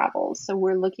cancer travels. So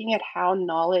we're looking at how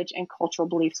knowledge and cultural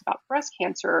beliefs about breast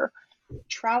cancer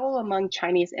travel among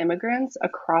Chinese immigrants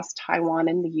across Taiwan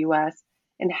and the US,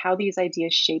 and how these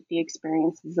ideas shape the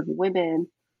experiences of women.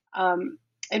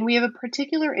 And we have a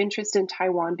particular interest in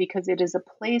Taiwan because it is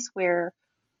a place where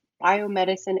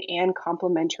biomedicine and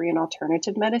complementary and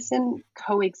alternative medicine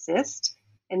coexist,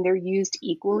 and they're used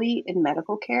equally in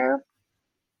medical care.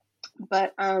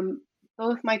 But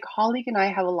both my colleague and I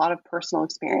have a lot of personal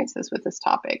experiences with this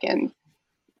topic. And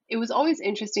it was always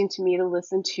interesting to me to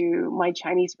listen to my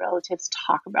Chinese relatives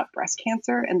talk about breast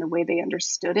cancer and the way they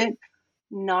understood it,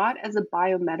 not as a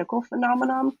biomedical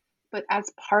phenomenon, but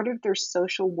as part of their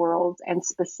social worlds and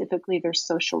specifically their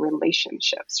social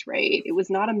relationships, right? It was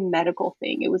not a medical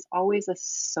thing. It was always a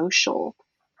social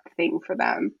thing for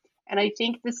them. And I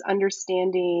think this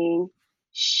understanding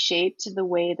shaped the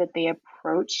way that they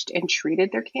approached and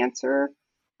treated their cancer.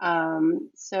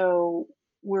 So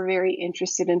we're very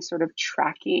interested in sort of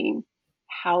tracking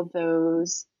how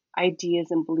those ideas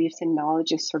and beliefs and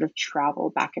knowledges sort of travel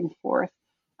back and forth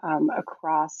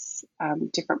across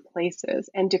different places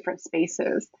and different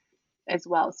spaces as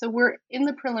well. So we're in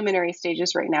the preliminary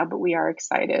stages right now, but we are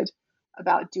excited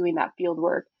about doing that field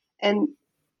work. And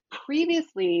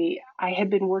previously, I had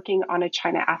been working on a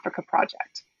China-Africa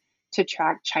project to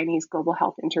track Chinese global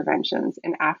health interventions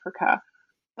in Africa.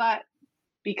 But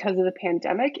because of the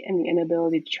pandemic and the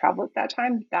inability to travel at that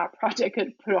time, that project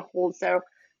had put a hold. So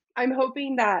I'm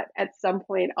hoping that at some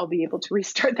point I'll be able to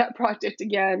restart that project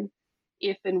again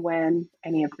if and when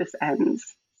any of this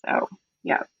ends. So,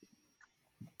 yeah.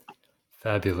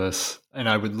 Fabulous. And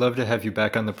I would love to have you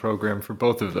back on the program for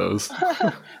both of those.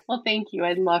 Well, thank you.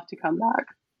 I'd love to come back.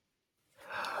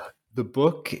 The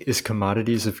book is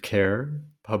Commodities of Care,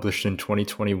 published in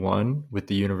 2021 with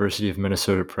the University of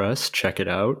Minnesota Press. Check it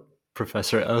out.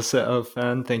 Professor Elsa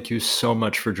Elfan, thank you so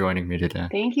much for joining me today.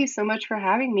 Thank you so much for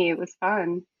having me. It was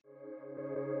fun.